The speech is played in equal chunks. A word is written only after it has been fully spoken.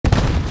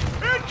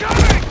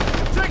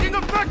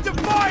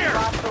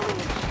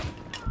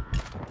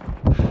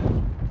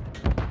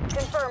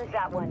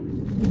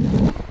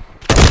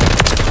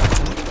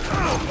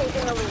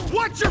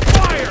Watch your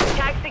fire!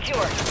 Tag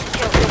secure.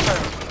 Kill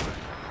confirmed.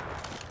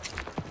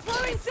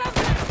 Throwing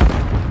something!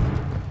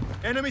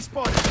 Enemy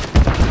spotted.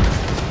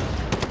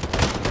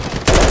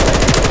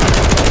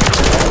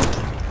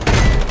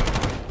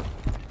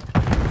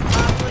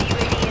 Hostile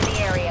UAV in the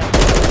area.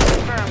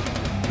 Confirmed.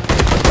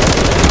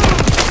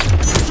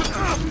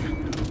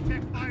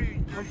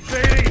 I'm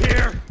fading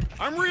here.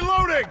 I'm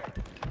reloading.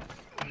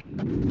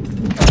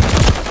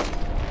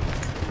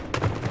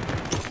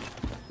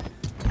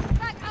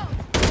 Back out!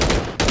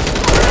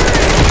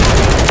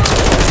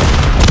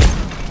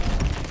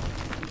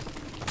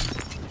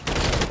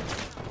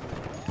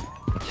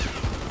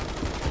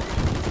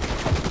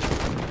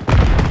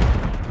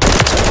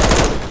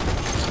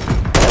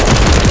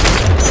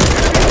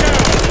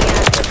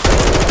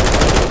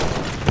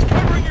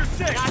 Covering your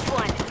six. Knocked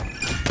one.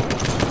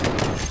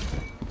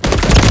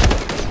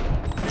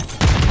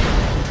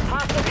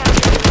 Hostile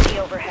counter UAV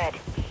overhead.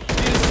 You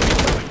didn't see me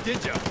coming,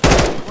 did ya?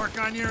 Work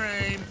on your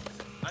aim.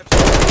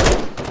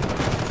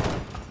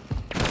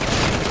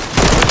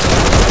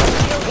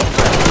 Kill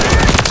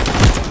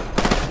confirmed.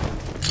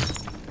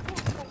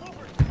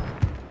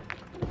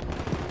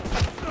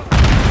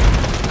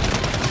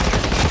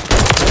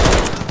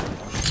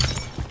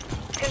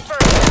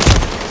 Confirmed.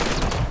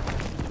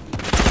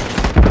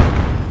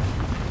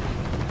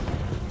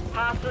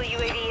 Hostile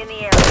UAV in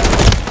the area.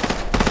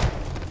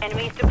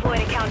 Enemies deployed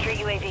a counter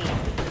UAV.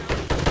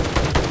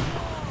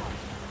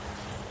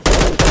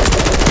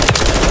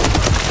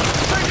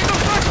 Taking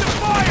effective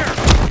fire!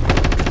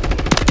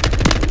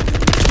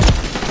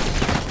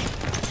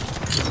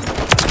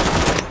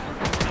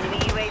 Enemy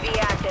UAV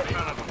active.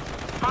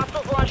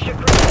 Hostiles launched a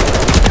grenade.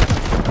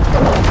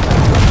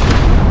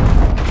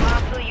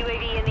 Hostile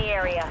UAV in the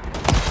area.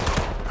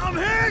 I'm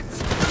hit!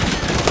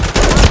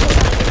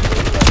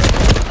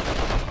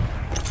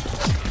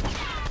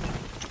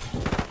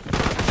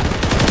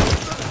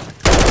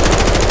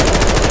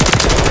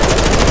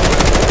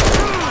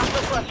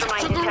 Hostile cluster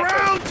mine Took a detected.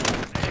 round!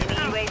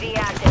 Enemy UAV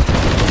active.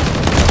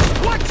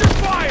 Watch your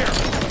fire!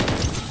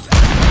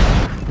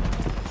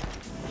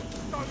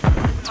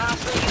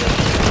 Hostile UAV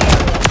in the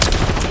area.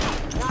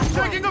 Knocked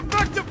one. Taking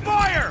effective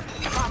fire!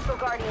 Hostile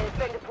Guardian has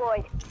been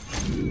deployed.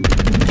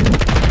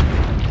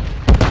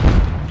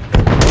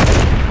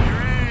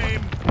 Your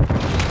aim.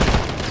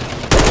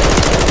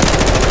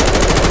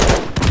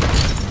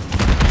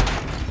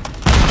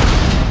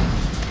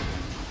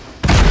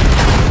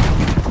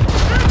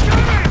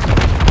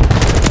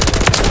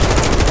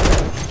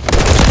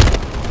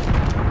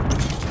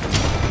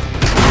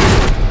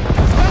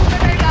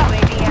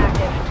 UAV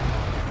active.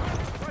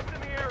 What's in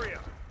the area?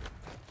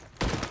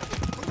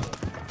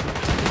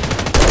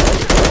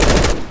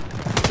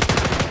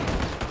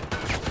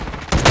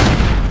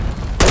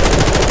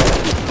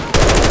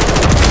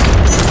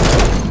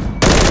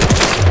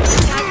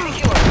 Tag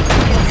secure.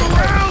 Kill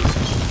confirmed.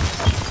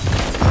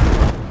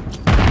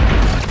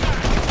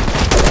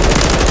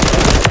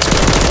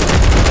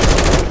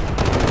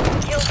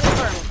 Kill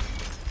confirmed.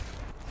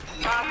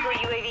 Hostile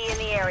UAV in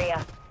the area.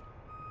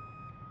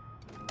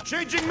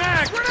 Changing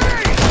mag!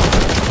 Grenade!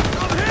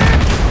 I'm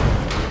hit!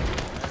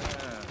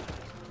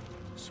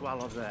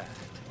 Swallow that.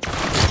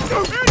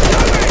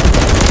 Incoming!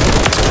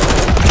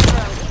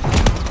 Confirmed.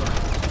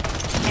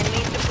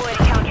 Enemies deployed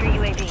a counter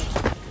UAV.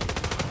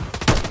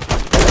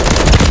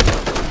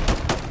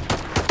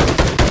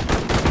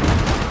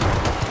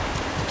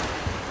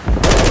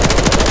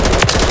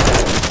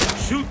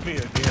 Shoot me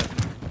again.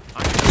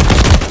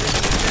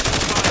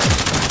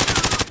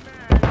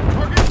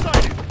 Target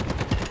sighted.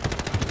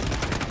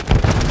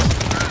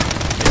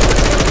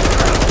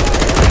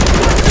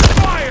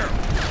 Fire!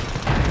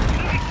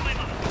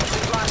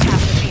 We've lost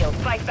half the field.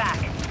 Fight back.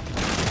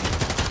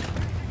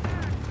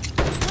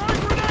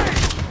 Throwing grenade!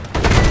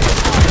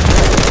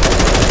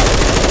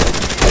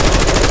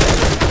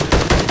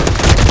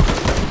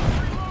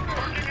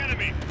 Marking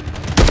enemy.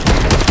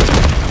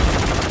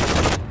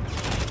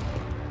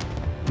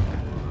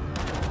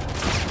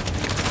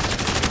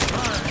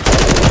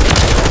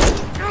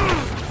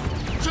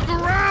 Took a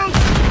round!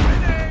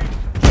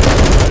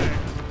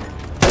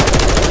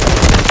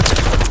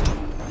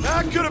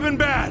 That could have been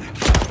bad.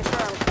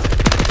 Confirmed.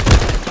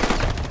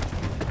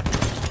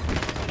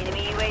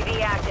 Enemy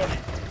UAV active.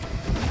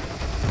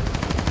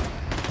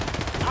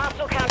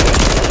 Hostile counter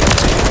UAV.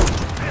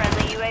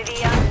 Friendly UAV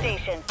on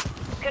station.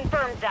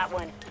 Confirmed that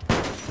one.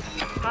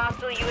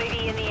 Hostile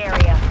UAV in the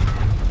area.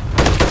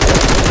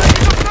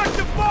 Taking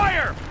effective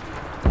fire!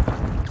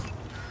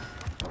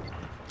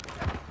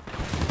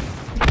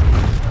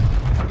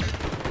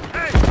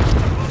 Hey!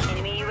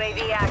 Enemy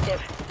UAV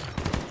active.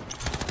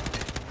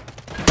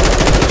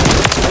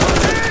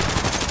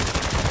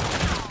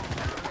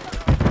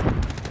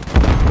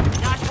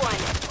 Knocked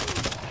one.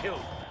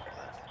 Killed.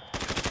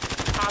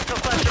 Hostile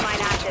cluster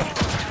mine active.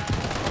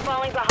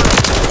 Falling behind.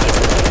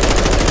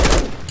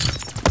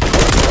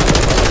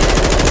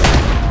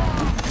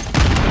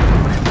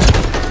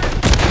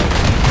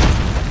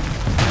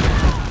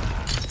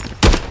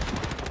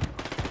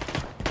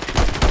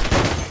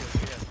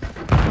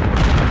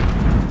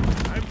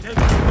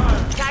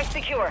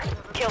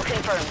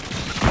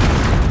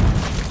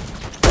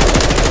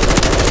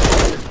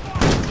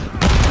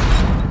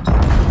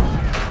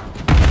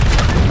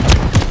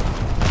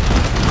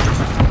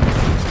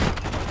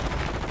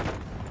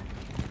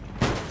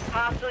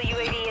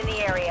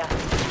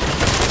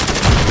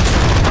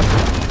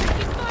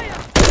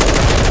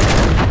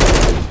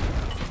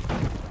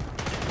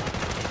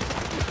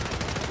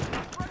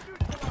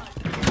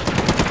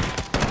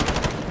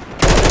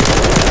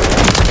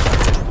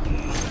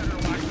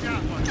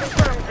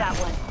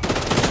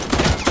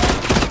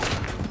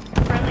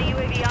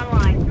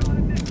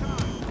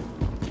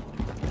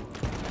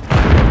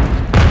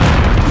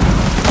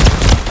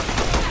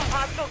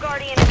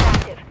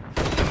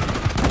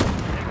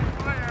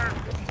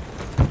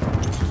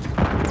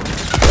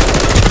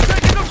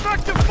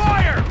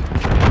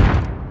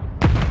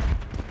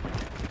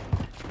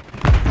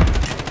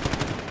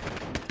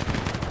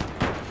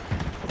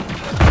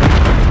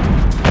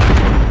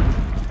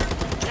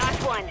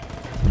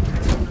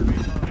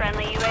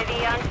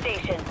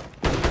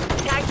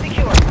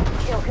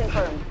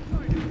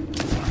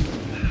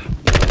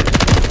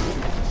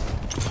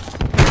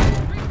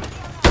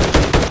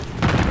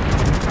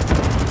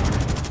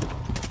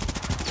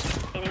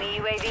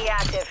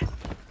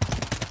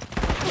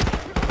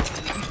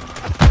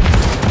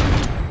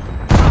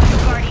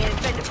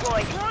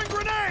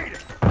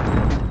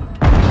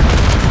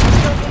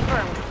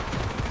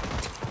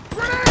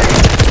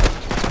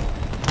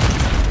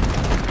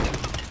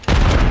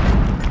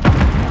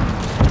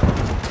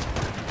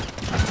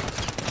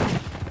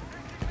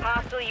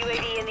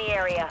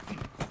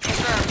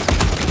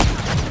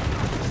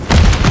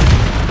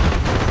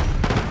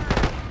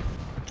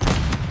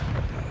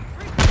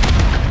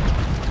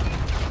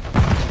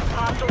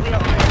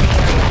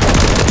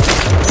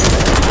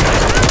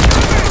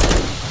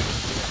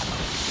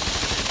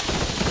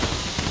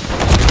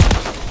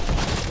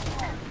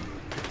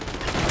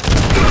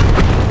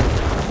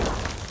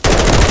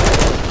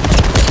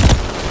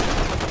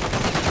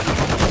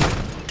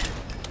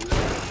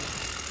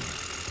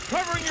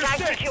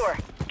 secure.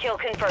 Kill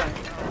confirmed.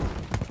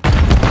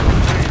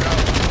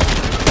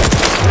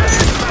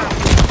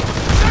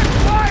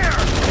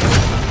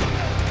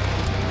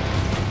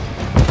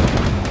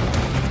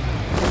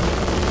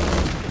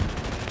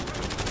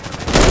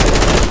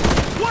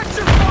 Watch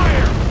your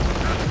fire!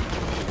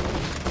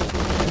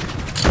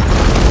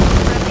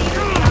 Friendly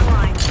UAV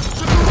online.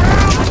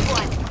 Last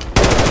one.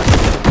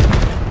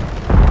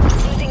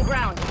 Losing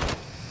ground.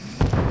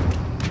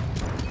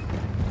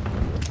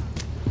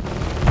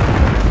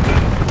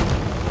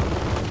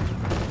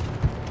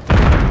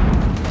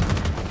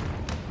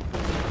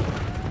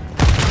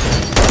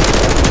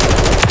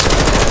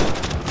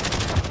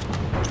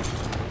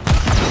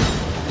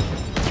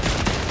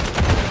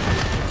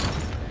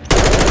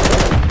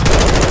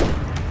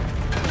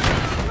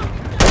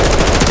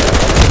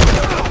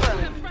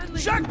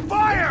 Check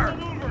fire!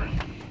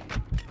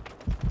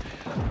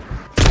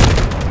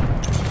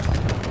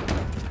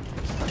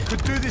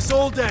 Could do this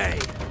all day.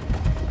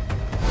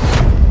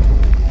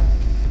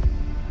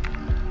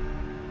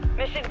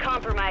 Mission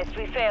compromised.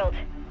 We failed.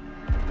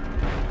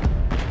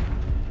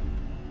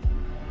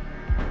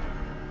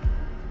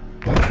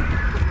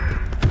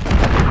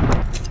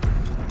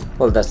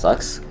 Well, that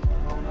sucks.